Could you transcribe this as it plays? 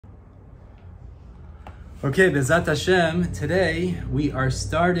Okay, Bezat Hashem, today we are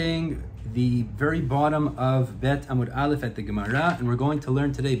starting the very bottom of Bet Amud Aleph at the Gemara, and we're going to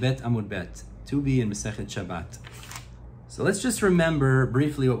learn today Bet Amud Bet, 2b in Masechet Shabbat. So let's just remember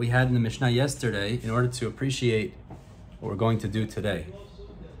briefly what we had in the Mishnah yesterday in order to appreciate what we're going to do today.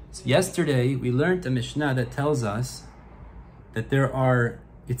 So yesterday we learned a Mishnah that tells us that there are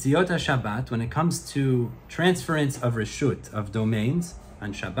Yitziot Shabbat when it comes to transference of reshut, of domains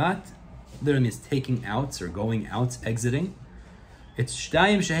on Shabbat. There means taking outs or going outs, exiting. It's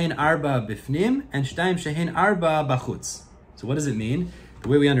shtayim shehein arba bifnim and shtayim shehein arba bachutz. So what does it mean? The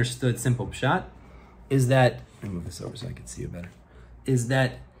way we understood simple pshat is that, let me move this over so I can see you better, is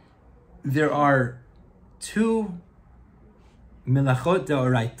that there are two melachot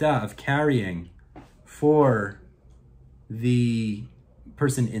deoraita of carrying for the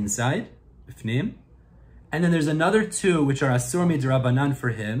person inside, bifnim, and then there's another two which are asur midrabanan for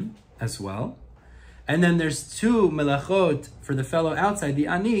him as well. And then there's two melachot for the fellow outside, the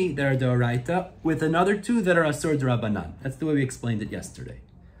ani, that are deoraita, with another two that are asur d'Rabbanan. That's the way we explained it yesterday.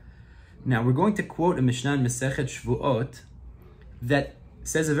 Now we're going to quote a Mishnah in Masechet Shevou'ot that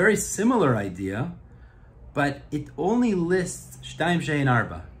says a very similar idea, but it only lists shtayim shehein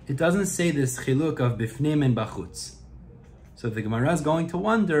arba. It doesn't say this chiluk of bifnim and bachutz. So the Gemara is going to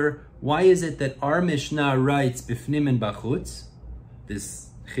wonder, why is it that our Mishnah writes bifnim and bachutz, this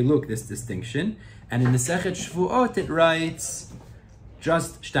chiluk, this distinction, and in the Masechet Shevou'ot it writes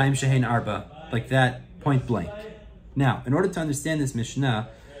just shtayim shehein arba, like that, point blank. Now, in order to understand this Mishnah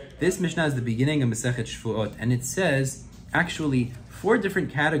is the beginning of Masechet Shevou'ot, and it says actually 4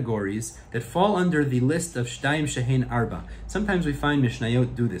 different categories that fall under the list of shtayim shehein arba. Sometimes we find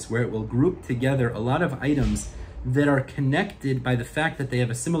Mishnayot do this, where it will group together a lot of items that are connected by the fact that they have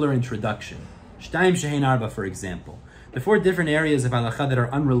a similar introduction. Shtayim shehein arba, for example. The 4 different areas of halacha that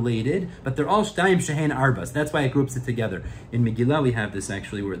are unrelated, but they're all shtayim shehein arba. So that's why it groups it together. In Megillah we have this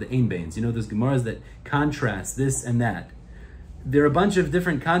actually, where the ein bains, you know, those Gemaras that contrast this and that. There are a bunch of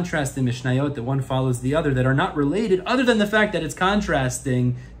different contrasts in Mishnayot that one follows the other that are not related, other than the fact that it's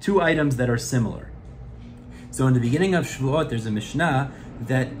contrasting 2 items that are similar. So in the beginning of Shvuot, there's a Mishnah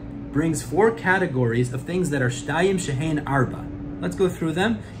that brings 4 categories of things that are shtayim shehein arba. Let's go through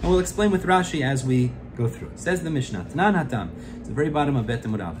them, and we'll explain with Rashi as we go through it. Says the Mishnah, Tanan Hatam, it's the very bottom of Bet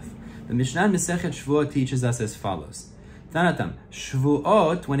Amud Aleph. The Mishnah in Masechet Shvuot teaches us as follows. Tanan Hatam,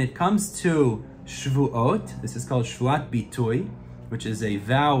 Shvuot, when it comes to Shvuot, this is called Shvuat Bitui, which is a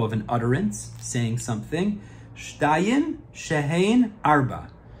vow of an utterance, saying something, Shtayim shehein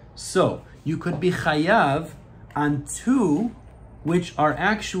arba. So, you could be chayav on 2 which are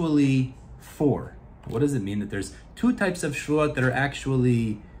actually 4. What does it mean that there's 2 types of shvuot that are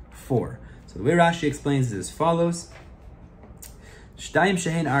actually 4? So the way Rashi explains it as follows. Shtayim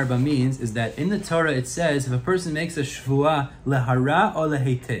shehein arba means is that in the Torah it says if a person makes a shvuah lehara or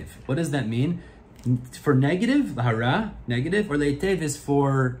lehetev. What does that mean? For negative, lehara, negative, or lehetev is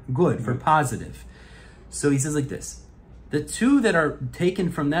for good, for positive. So he says like this. The 2 that are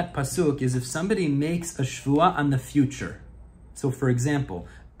taken from that pasuk is if somebody makes a shvuah on the future. So for example,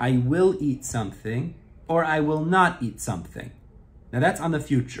 I will eat something, or I will not eat something. Now that's on the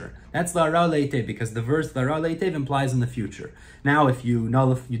future. That's la'ara le'itev, because the verse la'ara le'itev implies in the future. Now if you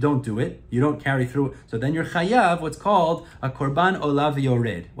don't do it, you don't carry through, so then you're chayav what's called a korban olav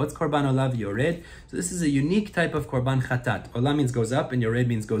yored. What's korban olav yored? So this is a unique type of korban chatat. Olah means goes up and yored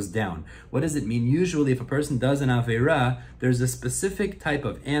means goes down. What does it mean? Usually if a person does an aveira, there's a specific type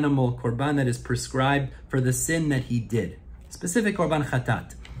of animal korban that is prescribed for the sin that he did. Specific korban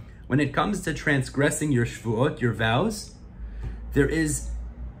chatat. When it comes to transgressing your shvuot, your vows, there is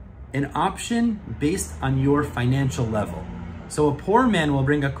an option based on your financial level. So a poor man will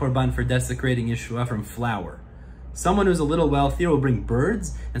bring a korban for desecrating Yeshua from flour. Someone who's a little wealthier will bring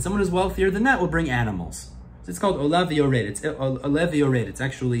birds, and someone who's wealthier than that will bring animals. So it's called olav yored. It's olev yored. It's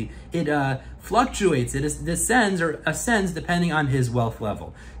actually, it fluctuates. It descends or ascends depending on his wealth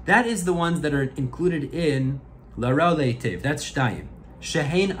level. That is the ones that are included in la'ara le'itev. That's shtayim.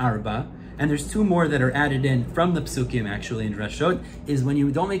 Shehein arba. And there's 2 more that are added in from the psukim actually in Drashot, is when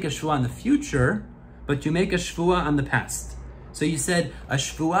you don't make a shvuah in the future, but you make a shvuah on the past. So you said, a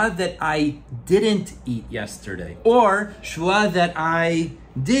shvuah that I didn't eat yesterday, or shvuah that I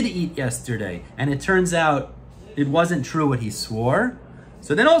did eat yesterday, and it turns out it wasn't true what he swore.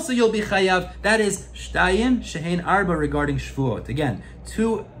 So then also you'll be chayav. That is shtayim shehein arba regarding shvuot. Again,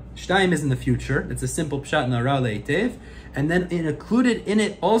 2, shtayim is in the future. It's a simple pshat la'ara le'itev. And then included in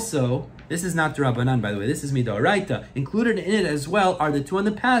it also, this is not d'Rabbanan, by the way, this is midoraita. Included in it as well are the 2 in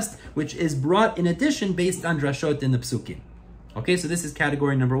the past, which is brought in addition based on drashot in the psukim. Okay, so this is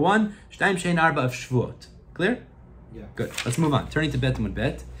category number 1, shtayim shein arba of shvuot. Clear? Yeah. Good. Let's move on. Turning to Bet Amud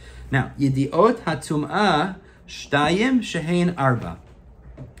Bet. Now, Yedi'ot hatum'ah shtayim shehein arba.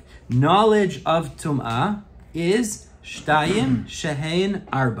 Knowledge of tum'ah is shtayim shehein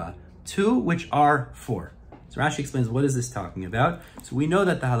arba. 2 which are 4. So Rashi explains, what is this talking about? So we know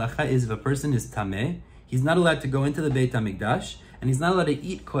that the halacha is if a person is tameh, he's not allowed to go into the Beit HaMikdash, and he's not allowed to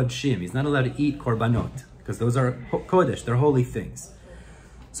eat kodshim. He's not allowed to eat korbanot, because those are kodesh, they're holy things.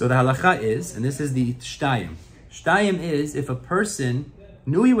 So the halacha is, and this is the shtayim. Shtayim is if a person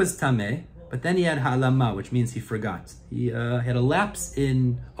knew he was tameh, but then he had halama, which means he forgot. He had a lapse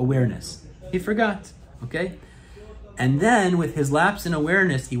in awareness. He forgot, okay? And then with his lapse in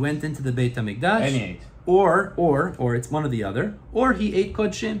awareness, he went into the Beit HaMikdash. And he ate. Or it's one or the other, or he ate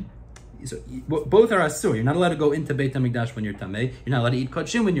kodshim. So both are asur. You're not allowed to go into Beit HaMikdash when you're tameh. You're not allowed to eat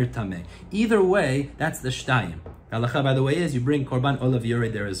kodshim when you're tameh. Either way, that's the shtayim. The halacha, by the way, is you bring korban olav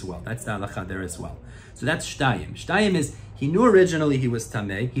yoreh there as well. That's the halacha there as well. So that's shtayim. Shtayim is he knew originally he was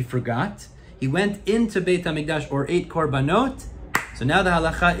tameh. He forgot. He went into Beit HaMikdash or ate korbanot. So now the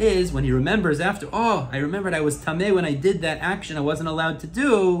halacha is when he remembers after, I remembered I was tameh when I did that action I wasn't allowed to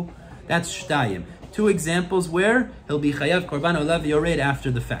do. That's shtayim. 2 examples where he'll be chayav korban olav yored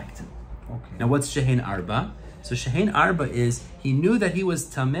after the fact. Okay. Now what's shehein arba? So shehein arba is he knew that he was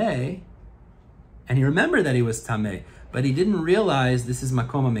tameh, and he remembered that he was tameh, but he didn't realize this is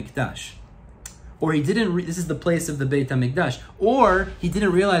makom hamikdash, or he didn't. This is the place of the Beit HaMikdash, or he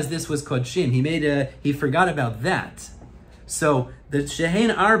didn't realize this was kodshim. He forgot about that. So the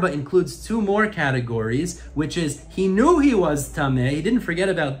shehein arba includes 2 more categories, which is he knew he was tameh, he didn't forget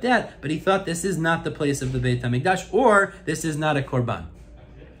about that, but he thought this is not the place of the Beit HaMikdash, or this is not a korban,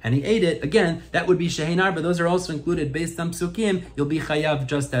 and he ate it. Again, that would be shehein arba. Those are also included based on psukim. You'll be chayav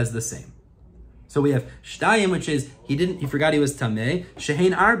just as the same. So we have shtayim, which is he forgot he was tameh.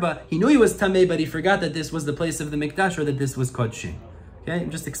 Shehein arba, he knew he was tameh, but he forgot that this was the place of the mikdash or that this was kodshim. Okay,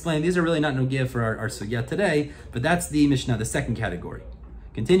 I'm just explaining. These are really not nogia for our sugya today, but that's the Mishnah, the second category.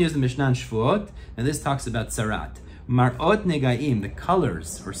 Continues the Mishna Shevou'ot, and this talks about tzarat. Mar'ot negaim, the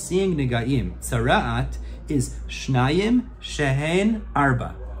colors, or seeing negaim. Tzarat is shnayim shehein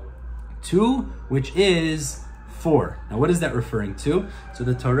arba. 2, which is 4. Now what is that referring to? So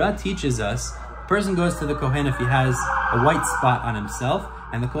the Torah teaches us, a person goes to the Kohen if he has a white spot on himself,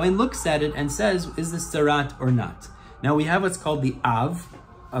 and the Kohen looks at it and says, is this tzarat or not? Now we have what's called the av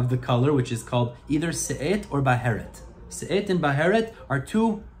of the color, which is called either se'et or baheret. Se'et and baheret are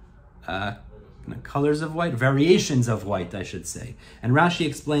 2 colors of white, variations of white, I should say. And Rashi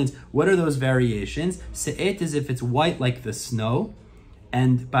explains, what are those variations? Se'et is if it's white like the snow,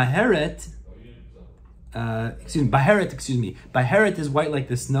 and baheret is white like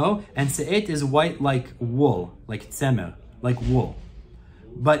the snow, and se'et is white like wool, like tzemer, like wool.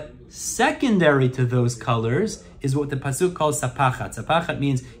 But secondary to those colors is what the pasuk calls sapachat. Sapachat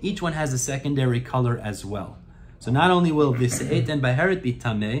means each one has a secondary color as well. So not only will the se'et and baheret be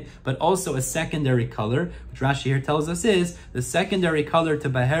tameh, but also a secondary color, which Rashi here tells us is, the secondary color to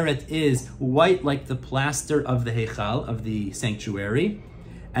baheret is white like the plaster of the heichal, of the sanctuary,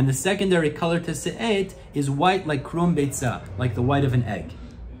 and the secondary color to se'et is white like krum beitzah, like the white of an egg.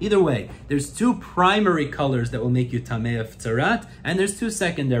 Either way, there's 2 primary colors that will make you tameh of tzarat, and there's 2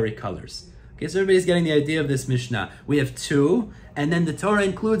 secondary colors. Okay, so everybody's getting the idea of this Mishnah. We have 2, and then the Torah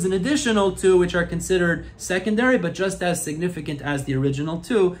includes an additional 2, which are considered secondary, but just as significant as the original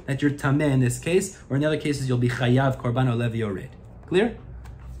 2, that you're tameh in this case, or in other cases you'll be chayav korban olev yored. Clear?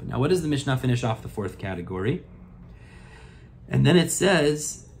 But now what does the Mishnah finish off the 4th category? And then it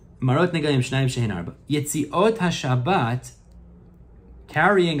says, Marot negayim shnayim shehin arba. Yetzi'ot haShabbat,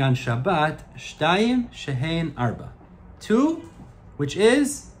 carrying on Shabbat, shtayim shehein arba. 2, which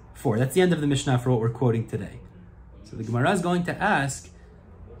is 4. That's the end of the Mishnah for what we're quoting today. So the Gemara is going to ask,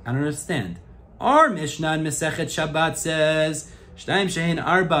 I don't understand. Our Mishnah in Masechet Shabbat says, shtayim shehein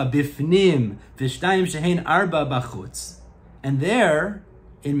arba bifnim, v'shtayim shehein arba bachutz. And there,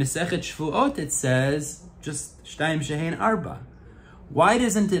 in Masechet Shevou'ot, it says, just shtayim shehein arba. Why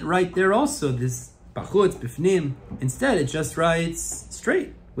doesn't it write there also, this bachutz, bifnim? Instead, it just writes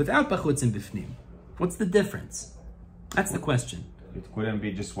straight, without bachutz and bifnim. What's the difference? That's the question. It couldn't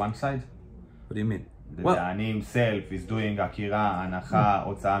be just one side? What do you mean? The Ani himself is doing akira, anacha,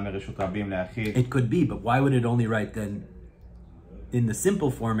 hotzaah mereshut rabim le'achid. It could be, but why would it only write then in the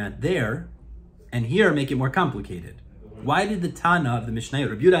simple format there, and here make it more complicated? Why did the Tana of the Mishnah,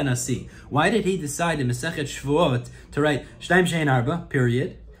 Rabbi Yehuda Nasi, why did he decide in Masechet Shevou'ot to write shtayim shehein arba,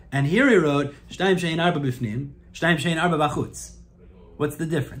 period, and here he wrote shtayim shehein arba bifnim, shtayim shehein arba bachutz? What's the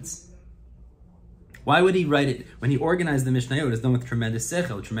difference? Why would he write it? When he organized the Mishnayot, it was done with tremendous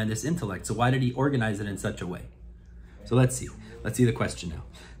sechel, tremendous intellect. So why did he organize it in such a way? So let's see. Let's see the question now.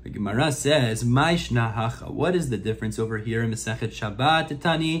 The Gemara says, Mishna Hacha. What is the difference over here in Masechet Shabbat?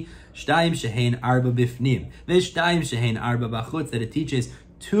 Tani, Shtayim Shehein Arba Bifnim. Vishtayim Shehein Arba Bachutz. That it teaches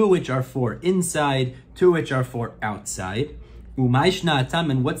 2 which are 4 inside, 2 which are 4 outside. Umayshna Atam,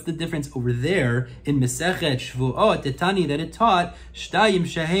 and what's the difference over there in Masechet Shevou'ot Tani that it taught Shtayim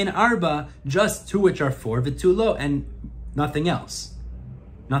Shehein Arba, just 2 which are 4, V'tulo, and nothing else.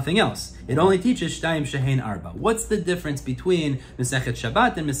 Nothing else. It only teaches Shtayim Shehein Arba. What's the difference between Masechet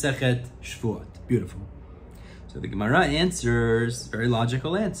Shabbat and Masechet Shevou'ot? Beautiful. So the Gemara answers, very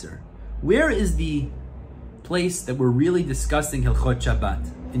logical answer. Where is the place that we're really discussing Hilchot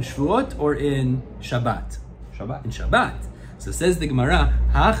Shabbat? In Shevou'ot or in Shabbat? Shabbat. In Shabbat. So says the Gemara,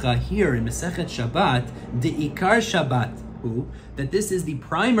 Hacha here in Masechet Shabbat, De'ikar Shabbat, that this is the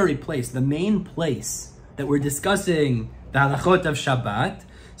primary place, the main place that we're discussing the halachot of Shabbat.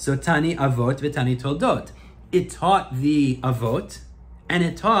 So Tani Avot v'Tani Toldot. It taught the Avot and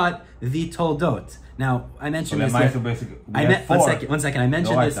it taught the Toldot. Now I mentioned this. One second.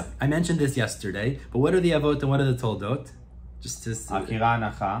 I mentioned this yesterday. But what are the Avot and what are the Toldot? Just Akira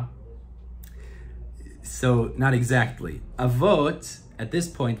Anacha. So not exactly. Avot at this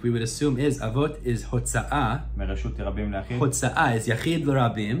point we would assume is Avot is Hotza'ah. Hotza'ah is Yachid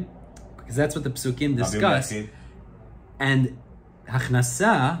l'Rabim, because that's what the Psukim discuss. And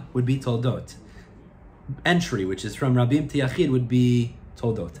Hachnasa would be Toldot. Entry, which is from Rabim to Yachid, would be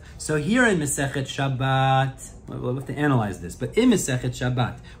Toldot. So here in Masechet Shabbat, we'll have to analyze this, but in Masechet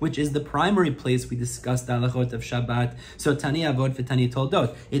Shabbat, which is the primary place we discuss the halachot of Shabbat, so Tani Avot v'Tani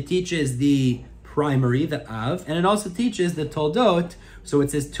Toldot, it teaches the primary, the Av, and it also teaches the Toldot, so it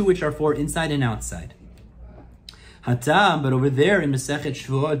says 2 which are 4 inside and outside. Hatam, but over there in Masechet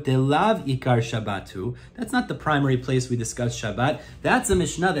Shevou'ot, Delav Ikar Shabbatu, that's not the primary place we discuss Shabbat. That's a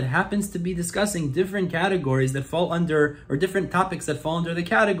Mishnah that happens to be discussing different categories that fall under, or different topics that fall under the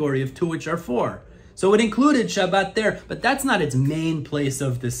category of 2 which are 4. So it included Shabbat there, but that's not its main place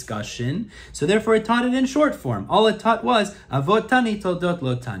of discussion. So therefore it taught it in short form. All it taught was Avot Tani, Toldot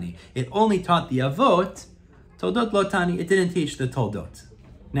Lo Tani. It only taught the Avot, Toldot Lo Tani. It didn't teach the Toldot.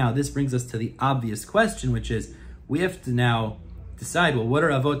 Now this brings us to the obvious question, which is, we have to now decide, well, what are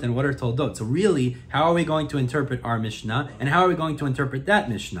Avot and what are Toldot? So really, how are we going to interpret our Mishnah? And how are we going to interpret that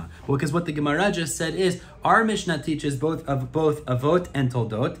Mishnah? Well, because what the Gemara just said is, our Mishnah teaches both Avot and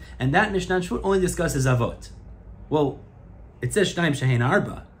Toldot, and that Mishnah in Shvut only discusses Avot. Well, it says Shtayim Shehein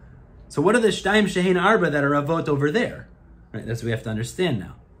Arba. So what are the Shtayim Shehein Arba that are Avot over there? Right, that's what we have to understand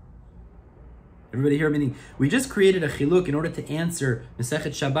now. Everybody here, meaning we just created a chiluk in order to answer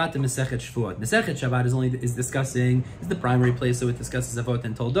Masechet Shabbat and Masechet Shevou'ot. Masechet Shabbat is the primary place, so it discusses Avot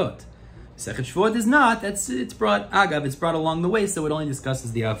and Toldot. Masechet Shevou'ot is not. It's brought agav. It's brought along the way, so it only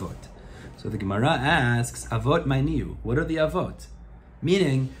discusses the Avot. So the Gemara asks, Avot Ma'niu. What are the Avot?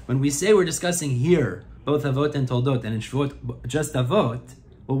 Meaning, when we say we're discussing here both Avot and Toldot, and in Shevou'ot just Avot,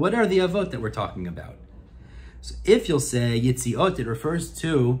 well, what are the Avot that we're talking about? So if you'll say Yitziot, it refers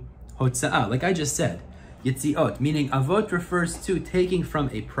to Hotza'ah, like I just said, Yitziot, meaning Avot refers to taking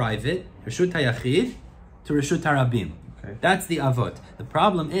from a private, Reshut HaYachid, to Reshut HaRabim. Okay. That's the Avot. The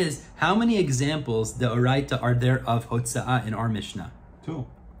problem is, how many examples, the Oraita, are there of Hotza'ah in our Mishnah? 2.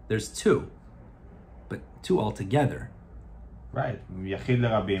 There's 2, but 2 altogether. Right, Yachid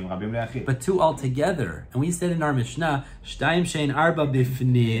l'Rabim, Rabim l'Yachid. But 2 altogether. And we said in our Mishnah, Shtayim Shehein Arba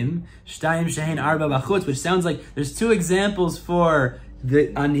Bifnim, Shtayim Shehein Arba Bachutz, which sounds like there's 2 examples for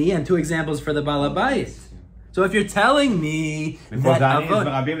the Ani and 2 examples for the Balabayit. So if you're telling me that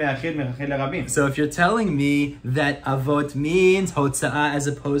Avot, so if you're telling me that Avot means Hotza'ah as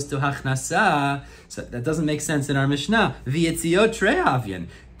opposed to Hachnasa, so that doesn't make sense in our Mishnah. V'yitziot Tre'avyan.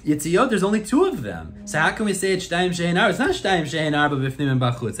 Yitziot, there's only 2 of them. So how can we say it's Shtayim Shehein Arba? It's not Shtayim Shehein Arba Bifnim and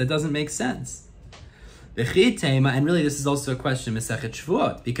Bachutz. That doesn't make sense. And really this is also a question in Masechet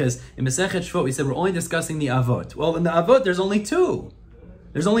Shevou'ot, because in Masechet Shevou'ot we said we're only discussing the Avot. Well, in the Avot there's only 2.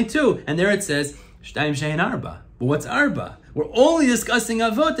 There's only 2, and there it says Shtayim Shehein Arba. But what's Arba? We're only discussing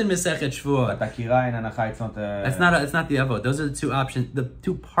Avot in Masechet Shevou'ot. But Akira in Anacha, it's not. It's not the Avot. Those are the 2 options, the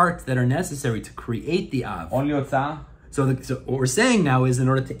 2 parts that are necessary to create the Av. Only Hotza'ah. So what we're saying now is, in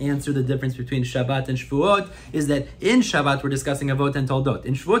order to answer the difference between Shabbat and Shevou'ot, is that in Shabbat we're discussing Avot and Toldot.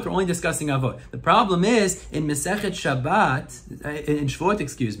 In Shevou'ot we're only discussing Avot. The problem is, in Masechet Shabbat, in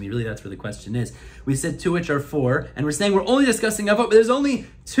Shevou'ot, really that's where the question is. We said 2 which are 4, and we're saying we're only discussing Avot, but there's only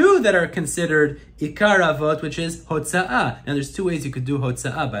 2 that are considered Ikar Avot, which is Hotza'ah. Now there's 2 ways you could do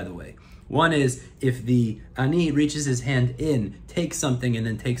Hotza'ah, by the way. One is if the ani reaches his hand in, takes something and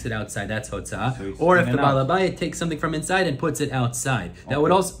then takes it outside, that's hotzah. So or if the balabayit takes something from inside and puts it outside, that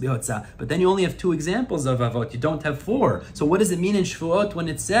would also be hotzah. But then you only have 2 examples of avot, you don't have 4. So what does it mean in Shvuot when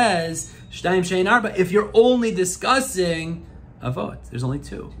it says shtayim shein arba if you're only discussing avot? There's only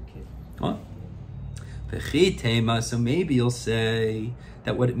 2. What? So maybe you'll say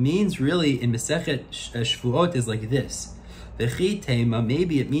that what it means really in Masechet Shvuot is like this.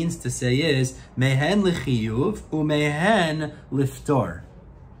 Maybe it means to say is mehen l'chiyuv umehen liftor.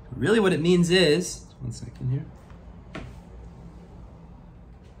 Really what it means is, 1 second here.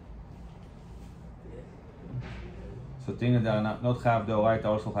 So things that are not chayav deoraita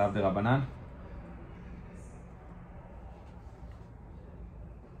also chayav derabanan?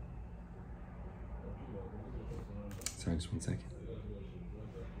 Sorry, just 1 second.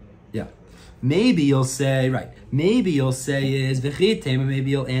 Yeah. Maybe you'll say, right, maybe you'll say is, maybe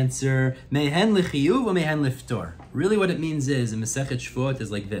you'll answer, mehen l'chiyuv or mehen liftor. Really what it means is, in Masechet Shvuot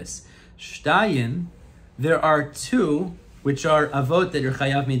is like this. Shtayim, there are 2 which are avot that are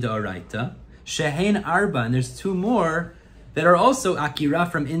chayav midoraita. Shehein arba, and there's 2 more that are also akira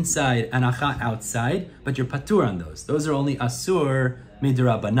from inside and acha outside, but you're patur on those. Those are only asur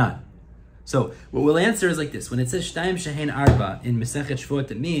midorabanan. So what we'll answer is like this. When it says Shtayim Shehein Arba in Masechet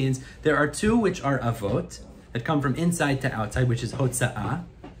Shvuot, it means there are 2 which are avot that come from inside to outside, which is hotza'ah.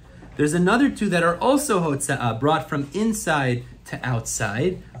 There's another 2 that are also hotza'ah, brought from inside to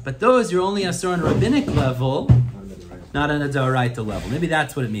outside, but those you're only asur on a rabbinic level, not on a doraita level. Maybe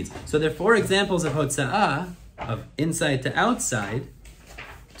that's what it means. So there are 4 examples of hotza'ah, of inside to outside.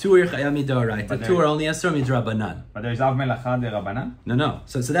 2 are chayav midoraita, 2 are only asur midrabanan. But there's av melacha derabanan? No.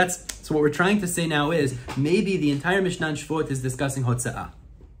 So what we're trying to say now is maybe the entire Mishna Shevou'ot is discussing hotza'ah.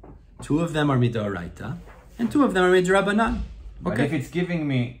 2 of them are midoraita, and 2 of them are midrabanan. But if it's giving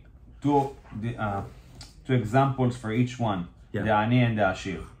me 2 examples for each one, the ani and the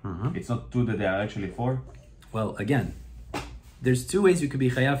ashir, it's not 2 that they are actually 4? Well, again, there's 2 ways you could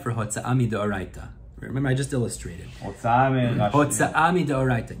be chayav for hotza'ah midoraita. Remember, I just illustrated. Hotza'ah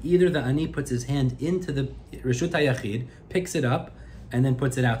midoraita. Either the ani puts his hand into the Reshut HaYachid, picks it up, and then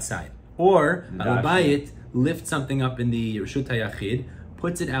puts it outside. Or Balabayit lifts something up in the Reshut HaYachid,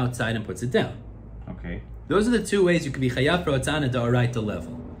 puts it outside, and puts it down. Okay. Those are the 2 ways you could be chayav for hotza'ah midoraita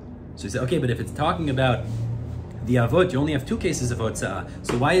level. So you say, okay, but if it's talking about the avot, you only have 2 cases of hotza'ah.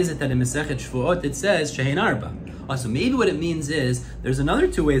 So why is it that in Masechet Shvuot it says shehein arba? So maybe what it means is there's another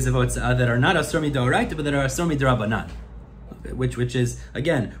 2 ways of hotza'ah that are not asur midoraita, but that are asur midrabanan, which is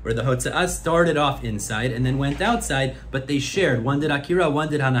again where the hotza'ah started off inside and then went outside, but they shared. One did akira, one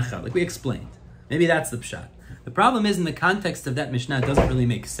did hanacha, like we explained. Maybe that's the pshat. The problem is in the context of that Mishnah, it doesn't really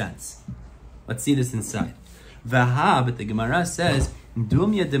make sense. Let's see this inside. Vaha, but the Gemara says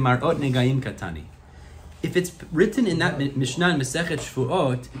dumya demarot negaim katani. If it's written in that Mishnah in Masechet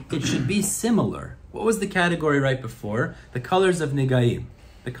Shvuot, it should be similar. What was the category right before? The colors of Negaim,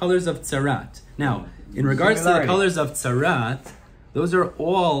 the colors of Tzarat. Now, in regards to the colors of Tzarat, those are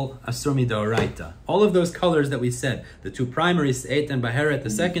all Asur Midoraita. All of those colors that we said, the 2 primaries, Eit and Baheret, the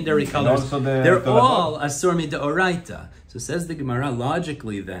secondary colors, they're all Asur Midoraita. So says the Gemara,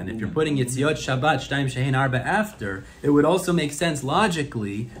 logically then, if you're putting Yitziot Shabbat, Shtayim Shehein Arba after, it would also make sense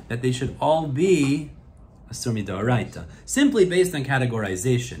logically that they should all be Asur midoraita, simply based on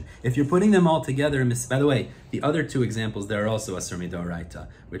categorization. If you're putting them all together, by the way, the other 2 examples there are also Asur midoraita,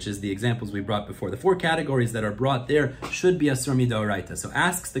 which is the examples we brought before. The 4 categories that are brought there should be Asur midoraita. So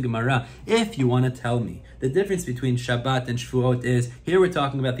asks the Gemara, if you want to tell me the difference between Shabbat and Shvuot is, here we're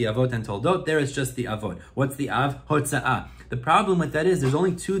talking about the avot and toldot, there is just the avot. What's the av? Hotza'ah. The problem with that is there's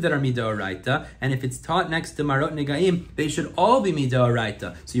only 2 that are midoraita, and if it's taught next to marot negaim, they should all be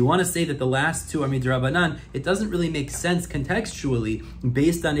midoraita. So you want to say that the last 2 are midrabanan. It doesn't really make sense contextually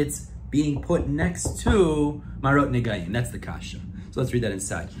based on its being put next to marot negaim. That's the kasha. So let's read that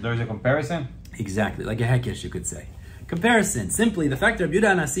inside. There's a comparison? Exactly, like a hekesh you could say. Comparison, simply the fact that Rabbi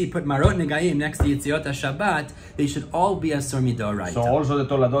Yehuda Nasi put marot negaim next to Yitziot Shabbat, they should all be asur midoraita. So also the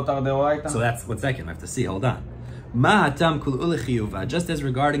toladot are deoraita? So that's 1 second, I have to see, hold on. Just as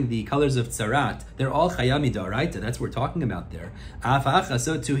regarding the colors of Tzarat, they're all chayav midoraita. That's what we're talking about there.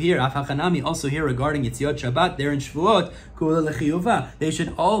 So to here, afachanami, also here regarding Yitziot Shabbat, there in Shvuot, kul lechiyuva. They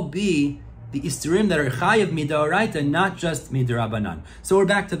should all be the isturim that are chayav midoraita, not just midrabanan. So we're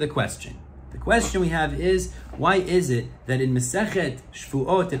back to the question. The question we have is, why is it that in Masechet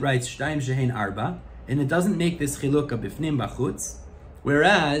Shvuot it writes Shtayim Shehein Arba, and it doesn't make this chiluk of bifnim bachutz,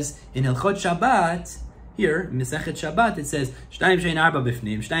 whereas in Hilchot Shabbat, here, Masechet Shabbat, it says, Shtayim Shein Arba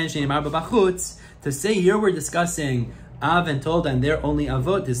Bifnim, Shtayim Shein Arba Bachutz. To say here we're discussing Av and Tolda and their only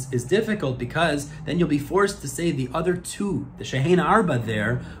avot is difficult, because then you'll be forced to say the other two, the Shehein Arba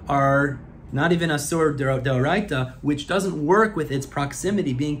there, are not even Asur Deoraita, which doesn't work with its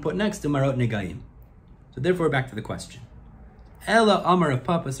proximity being put next to Marot Negaim. So therefore, back to the question. Ella Amar of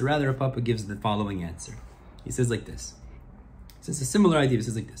Papa, so rather Papa gives the following answer. He says like this. It's a similar idea. He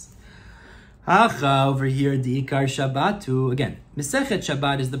says like this. Hacha, over here, Di'ikar Shabbatu. Again, Mesechet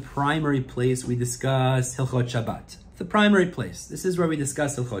Shabbat is the primary place we discuss Hilchot Shabbat. The primary place. This is where we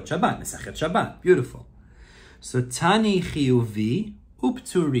discuss Hilchot Shabbat, Mesechet Shabbat. Beautiful. So Tani Chiyuvi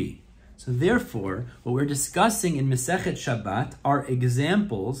Upturi. So therefore, what we're discussing in Mesechet Shabbat are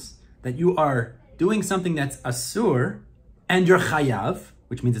examples that you are doing something that's Asur, and you're Chayav,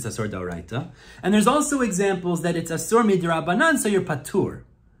 which means it's Asur Dauraita. And there's also examples that it's Asur Midrabanan, so you're Patur.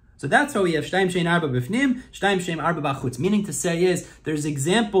 So that's why we have Shtaim Shein Arba Bifnim, Shtaim Shein Arba Bachutz. Meaning to say is, there's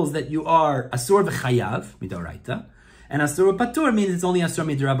examples that you are Asur V'Chayav, Midoraita, and Asur Patur means it's only Asur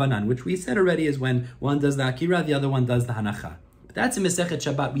Midrabanan, which we said already is when one does the Akira, the other one does the Hanacha. But that's in Mesechet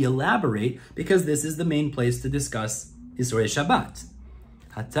Shabbat. We elaborate because this is the main place to discuss Isurei Shabbat.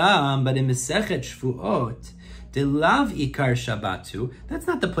 Hatam, but in Mesechet Shvu'ot, De lav ikar Shabbatu, that's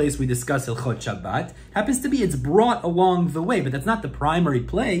not the place we discuss Hilchot Shabbat. Happens to be it's brought along the way, but that's not the primary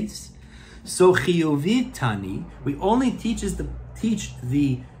place. So chiyuvi tani, we only teach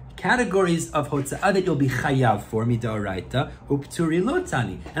the categories of hotza'ah that you'll be chayav for midoraita, upturi lo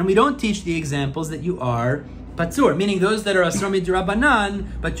tani, and we don't teach the examples that you are patur, meaning those that are asur midrabanan,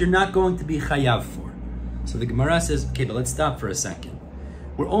 but you're not going to be chayav for. So the Gemara says, okay, but let's stop for a second.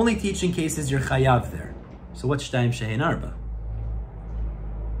 We're only teaching cases you're chayav there. So what's Shtaim Shehein Arba?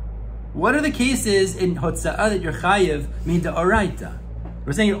 What are the cases in Hotza'ah that you're Chayiv Mida'oraita?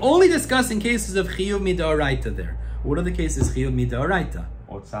 We're saying you're only discussing cases of Chiyuv Mida'oraita there. What are the cases Chiyuv Mida'oraita?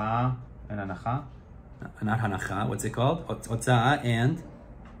 Hotza'ah and Hanacha? Not Hanacha, what's it called? Hotza'ah and?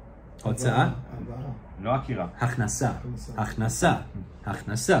 Hotza'ah? No Akira. Hachnasa.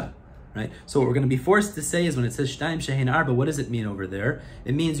 Right? So what we're going to be forced to say is when it says Shtaim Shehein Arba, what does it mean over there?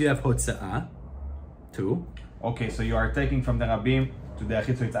 It means you have Hotza'ah. Two. Okay, so you are taking from the Rabim to the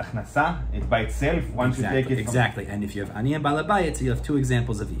Achid, so it's Achnasa, it's by itself, once you take it from... Exactly, and if you have Ani and Balabayit, so you have two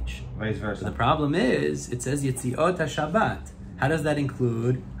examples of each. Vice versa. So the problem is, it says Yitziot HaShabbat. How does that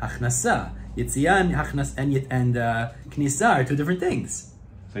include Achnasa? Yitziyah and Knisa are two different things.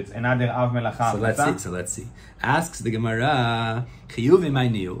 So it's another Av Melacha. So let's see. Asks the Gemara, Chiyuv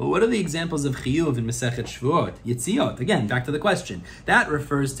imayniu. Well, what are the examples of Chiyuv in Mesechet Shvu'ot? Yitziot. Again, back to the question. That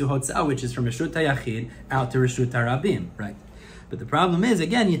refers to Hotza'ah, which is from Reshut HaYachid out to Reshut HaRabim, right? But the problem is,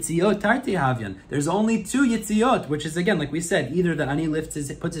 again, Yitziot Tarti Havyan. There's only two Yitziot, which is, again, like we said, either the Ani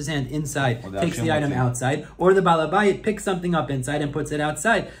puts his hand inside, takes the item outside, or the Balabayit picks something up inside and puts it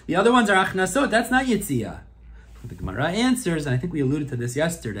outside. The other ones are Achnasot. That's not Yitziyah. The Gemara answers, and I think we alluded to this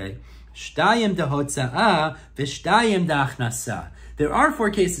yesterday, Shtayim de Hotza'ah v'shtayim de Achnasa. There are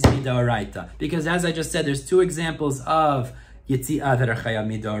four cases midoraita, because as I just said, there's two examples of Yitzi'ah that are chayav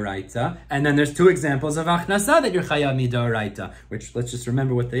midoraita, and then there's two examples of Achnasa that you're chayav midoraita, which let's just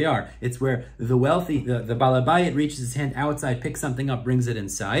remember what they are. It's where the wealthy, the Balabayit reaches his hand outside, picks something up, brings it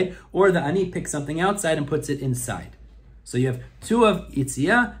inside, or the Ani picks something outside and puts it inside. So you have two of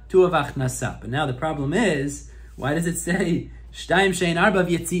Yitzi'ah, two of Achnasa. But now the problem is, why does it say Shtaim Shein Arba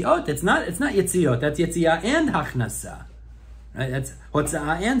Yitziot? It's not Yitziot. That's Yitziyah and Hachnasa. Right? That's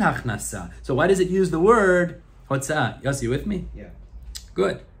Hotza'ah and Hachnasa. So why does it use the word Hotza'ah? Yossi, you with me? Yeah.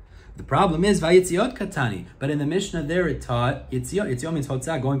 Good. The problem is Vayitziot Katani. But in the Mishnah there it taught Yitziot. Yitziot means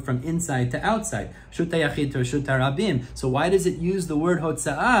Hotza'ah, going from inside to outside. Shut HaYachid to Reshut HaRabim. So why does it use the word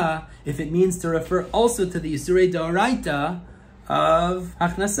Hotza'ah if it means to refer also to the Yisurei D'Oraita of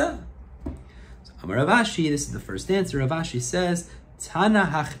Hachnasa? Amar Ravashi, this is the first answer. Ravashi says, Tana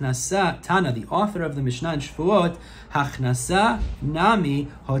Hachnasa, Tana, the author of the Mishna Shevou'ot, Hachnasa Nami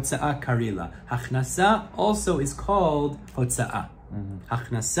Hotza'ah Karila. Hachnasa also is called Hotza'ah.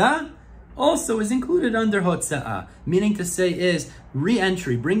 Hachnasa also is included under Hotza'ah, meaning to say is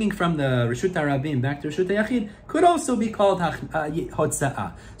re-entry, bringing from the Reshut HaRabim back to Reshut HaYachid, could also be called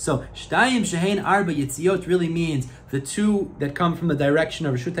Hotza'ah. So, Shtayim Shehein Arba Yitziot really means the two that come from the direction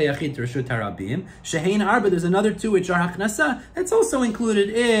of Reshut HaYachid to Reshut HaRabim. Shehein Arba, there's another two which are Hachnasa, that's also included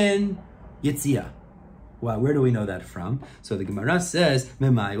in Yitziyah. Well, where do we know that from? So the Gemara says,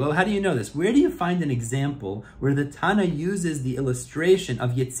 Memai. Well, how do you know this? Where do you find an example where the Tana uses the illustration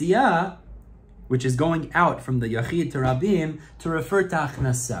of Yitziyah, which is going out from the Yachid to Rabim, to refer to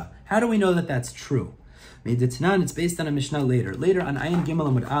Achnasa? How do we know that that's true? Meiditnan, it's based on a Mishnah later. Later on Ayin Gimel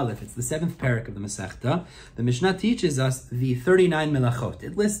Amud Aleph, it's the 7th parak of the Masechta. The Mishnah teaches us the 39 melachot.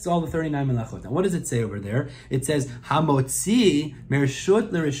 It lists all the 39 melachot. Now what does it say over there? It says, Hamotzi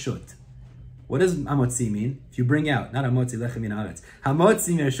mershut l'reshut. What does hamotzi mean? If you bring out, not hamotzi lechem min haaretz.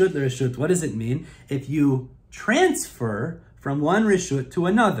 Hamotzi mereshut l'reshut. What does it mean? If you transfer from one reshut to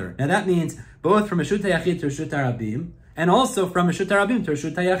another. Now that means both from reshut hayachid to reshut harabim, and also from reshut harabim to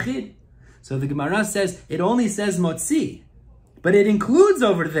reshut hayachid. So the Gemara says it only says motzi, but it includes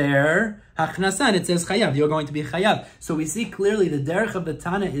over there hachnasa, and it says chayav. You're going to be chayav. So we see clearly the derech of the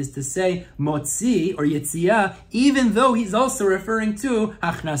Tana is to say motzi or yitziyah, even though he's also referring to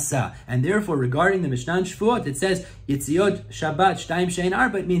hachnasa. And therefore, regarding the Mishna Shevou'ot, it says yitziot Shabbat shtayim shein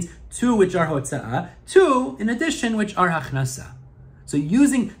arba. It means 2 which are hotza'ah, 2 in addition which are hachnasa.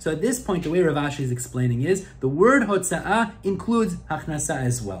 So at this point, the way Rav Ashi is explaining is the word hotza'ah includes hachnasa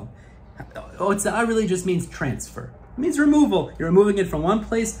as well. Hotza'ah really just means transfer. It means removal. You're removing it from one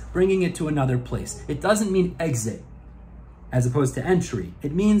place, bringing it to another place. It doesn't mean exit, as opposed to entry.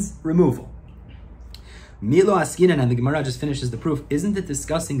 It means removal. Milo Askinan, and the Gemara just finishes the proof. Isn't it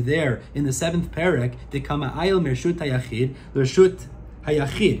discussing there in the 7th parak, the Kama Ayil Mershut Hayachid, Lershut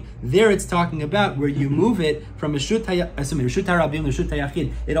Hayachid? There it's talking about where you move it from Reshut Harabim to Reshut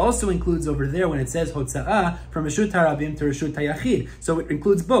Hayachid. It also includes over there when it says Hotza'ah from Reshut Harabim to Reshut Hayachid. So it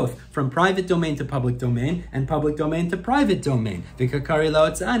includes both, from private domain to public domain and public domain to private domain. V'kakari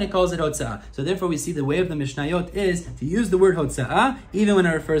la'hotza'ah, and it calls it Hotza'ah. So therefore we see the way of the Mishnayot is to use the word Hotza'ah even when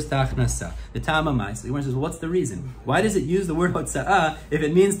it refers to Achnasa. The Ta'amamai, so the Gemara says, well, what's the reason? Why does it use the word Hotza'ah if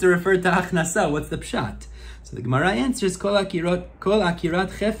it means to refer to Achnasa? What's the pshat? So the Gemara answers, Kol akirat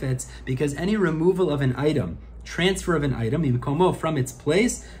chefetz, because any removal of an item, transfer of an item, imkomo, from its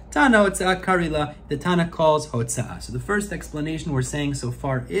place, Tana hotza'ah karila, the Tana calls hotza'ah. So the first explanation we're saying so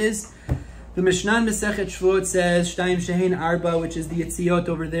far is, the Mishnah Masechet Shevou'ot says, Shtayim shehein arba, which is the yitziot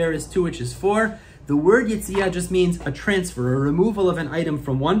over there, is 2, which is 4. The word yitziyah just means a transfer, a removal of an item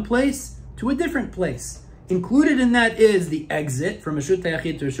from one place to a different place. Included in that is the exit from Reshut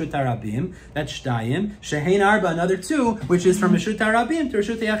Hayachid to Reshut Harabim. That's Shtayim. Shehein Arba, another 2, which is from Reshut Harabim to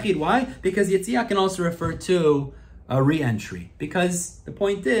Reshut Hayachid. Why? Because Yitziyah can also refer to a re-entry. Because the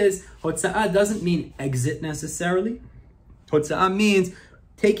point is, Hotza'ah doesn't mean exit necessarily. Hotza'ah means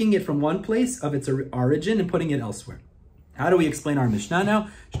taking it from one place of its origin and putting it elsewhere. How do we explain our Mishnah now?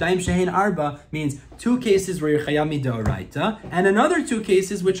 Shtayim shehein arba means 2 cases where you're chayav midoraita, and another 2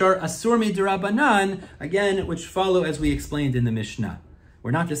 cases which are asur midorabanan, again, which follow as we explained in the Mishnah.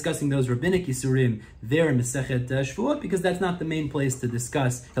 We're not discussing those rabbinic isurim there in Masechet Shevou'ot because that's not the main place to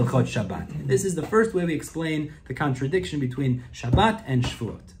discuss Hilchot Shabbat. This is the first way we explain the contradiction between Shabbat and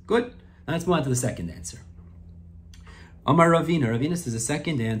Shevou'ot. Good? Now let's move on to the second answer. Amar Ravina. Ravina says a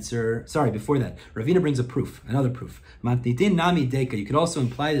second answer. Sorry, before that, Ravina brings a proof, another proof. Matnitin nami deka. You could also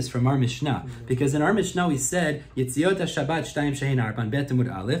imply this from our Mishnah, because in our Mishnah we said Yitziot Shabbat shtayim shehein arba bet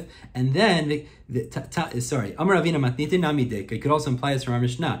Amud Aleph, and then Amar Ravina matnitin nami deka. You could also imply this from our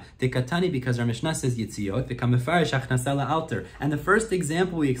Mishnah. Dekatani, because our Mishnah says Yitziot v'kamefarish achnasa la'alter. And the first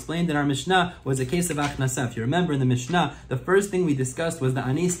example we explained in our Mishnah was a case of achnasa. If you remember in the Mishnah, the first thing we discussed was the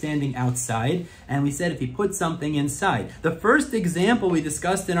ani standing outside, and we said if he put something inside. The first example we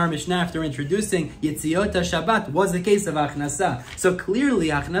discussed in our Mishnah after introducing Yitziot Shabbat was the case of Achnasa. So clearly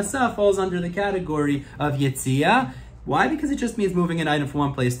Achnasa falls under the category of Yitziyah. Why? Because it just means moving an item from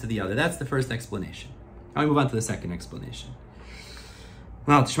one place to the other. That's the first explanation. Now we move on to the second explanation.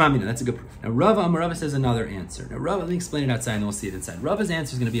 Well, Tishma, that's a good proof. Now Rava says another answer. Now Rava, let me explain it outside and we'll see it inside. Rava's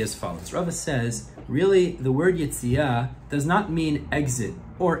answer is going to be as follows. Rava says, really, the word Yitziyah does not mean exit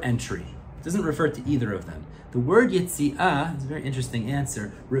or entry. It doesn't refer to either of them. The word Yitziyah, it's a very interesting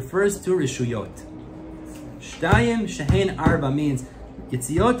answer, refers to Rishuyot. Shtayim shehein arba means,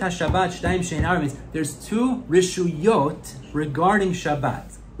 Yitziot HaShabbat Shtayim shehein arba means, there's 2 Rishuyot regarding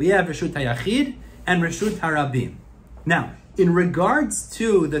Shabbat. We have Reshut HaYachid and Reshut HaRabim. Now, in regards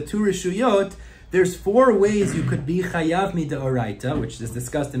to the 2 Rishuyot, there's 4 ways you could be Chayav Mideoraita, which is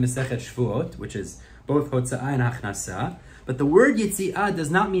discussed in Masechet Shevou'ot, which is both Hotza'ah and Achnasa. But the word Yitziyah does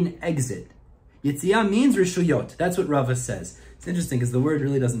not mean exit. Yitziyah means Rishuyot. That's what Rava says. It's interesting because the word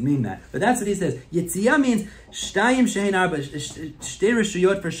really doesn't mean that. But that's what he says. Yitziyah means Shtayim shehein arba, Shtei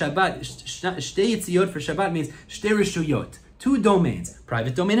Rishuyot for Shabbat. Shtei Yitziyot for Shabbat means Shtei Rishuyot. 2 domains,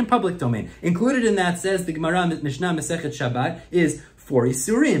 private domain and public domain. Included in that, says the Gemara Mishnah Masechet Shabbat, is 4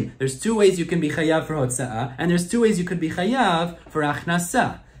 Isurim. There's 2 ways you can be Chayav for Hotza'ah, and there's 2 ways you could be Chayav for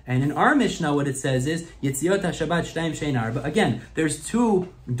Achnasa. And in our Mishnah, what it says is, Yitziot HaShabbat Shtayim shehein arba. Again, there's 2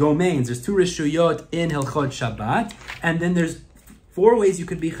 domains, there's 2 Rishuyot in Hilchot Shabbat, and then there's 4 ways you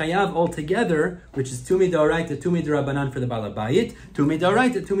could be chayav altogether, which is 2 midoraita, 2 midorabanan for the balabayit, 2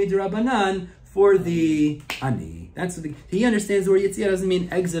 midoraita, 2 midorabanan for the ani. That's what he understands the word Yitzia doesn't mean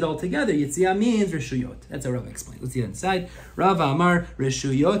exit altogether. Yitzia means reshuyot. That's how Rav explained. Let's see it inside. Rav Amar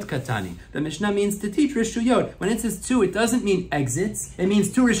reshuyot katani. The Mishnah means to teach reshuyot. When it says 2, it doesn't mean exits. It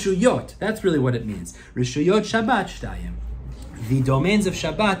means 2 reshuyot. That's really what it means. Reshuyot Shabbat shtayim. The domains of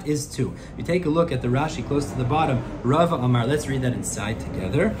Shabbat is 2. You take a look at the Rashi close to the bottom. Rava Amar. Let's read that inside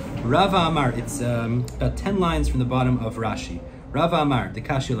together. Rava Amar. It's about 10 lines from the bottom of Rashi. Rava Amar,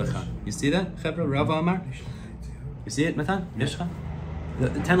 Dekashi Lecha. You see that, Chevra? Rava Amar? You see it, Matan? Yeshcha? The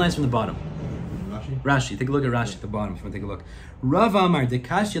 10 lines from the bottom. Rashi. Take a look at Rashi at the bottom if you want to take a look. Rava Amar,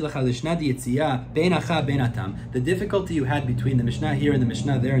 Dekashi Lecha Lishnadi Yitzia, Beinacha Beinatam. The difficulty you had between the Mishnah here and the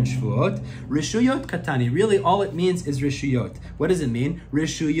Mishnah there in Shvuot, Rishuyot Katani. Really, all it means is Rishuyot. What does it mean?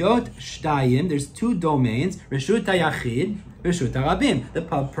 Rishuyot Shtayim. There's 2 domains. Rishut HaYachid, Rishut HaRabim, the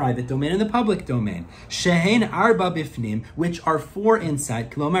private domain and the public domain. Shehein Arba Bifnim, which are 4 inside.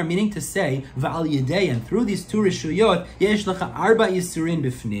 Klomar, meaning to say, Va'al Yidei, and through these 2 Rishuyot, Yesh Lecha Arba Yisurin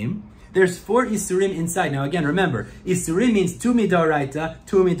Bifnim. There's 4 Isurim inside. Now again, remember, Isurim means 2 midoraita,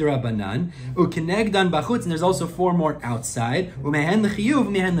 2 midorabanan, ukenegdan bachutz, and there's also 4 more outside. Umehen lechiyuv,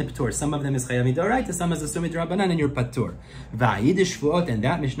 umehen leptur. Some of them is chayav midoraita, some is asur midorabanan, and you're patur. Va'id Shevou'ot, and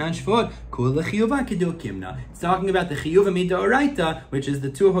that Mishna Shevou'ot, kul lechiyuva kedu kimna. It's talking about the chiyuv midoraita, which is the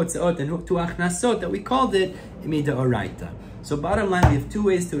 2 hotzaot and 2 achnasot that we called it midoraita. So bottom line, we have 2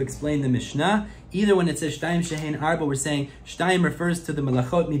 ways to explain the Mishnah. Either when it says Shtayim Shehein Arba, we're saying Shtayim refers to the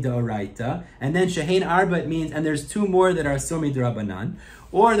Melachot Midoraita, and then Shehein Arba it means, and there's 2 more that are Asur Midorabanan.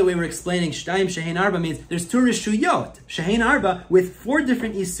 Or the way we're explaining Shtayim Shehein Arba means there's 2 Rishuyot, Shehein Arba, with 4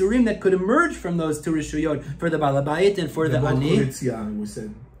 different Isurim that could emerge from those 2 Rishuyot for the Balabayit and for the Ani. We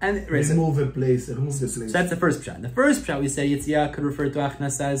said. And remove the place. So that's the first pshat. The first pshat we say Yitzia could refer to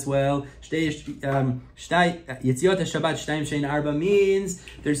Achnasa as well. Yitziot Shabbat Shtayim Shein Arba means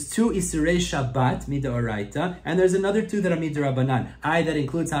there's 2 Isurei Shabbat Midoraita, and there's another 2 that are Midorabanan. That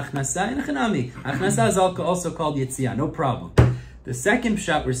includes Achnasa and Chanami. Achnasa is also called Yitzia, no problem. The second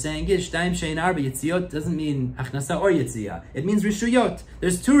pshat we're saying is Shtayim Shein Arba Yitziot doesn't mean Achnasa or Yitzia. It means Rishuyot.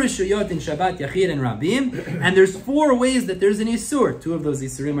 There's 2 Rishuyot in Shabbat, Yachid, and Rabim, and there's 4 ways that there's an Isur. 2 of those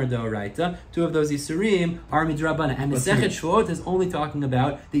Isurim are Deoraita, 2 of those Isurim are Midrabana. And Masechet Shvuot is only talking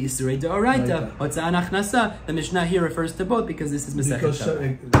about the Isurei Deoraita. Hotzah and Achnasa. The Mishnah here refers to both because this is Masechet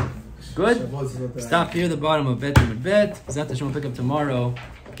Shabbat. Good? Stop here, the bottom of Bet Amud Bet. Zat Hashem will pick up tomorrow.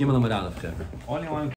 Gimel Amud Aleph. Only one.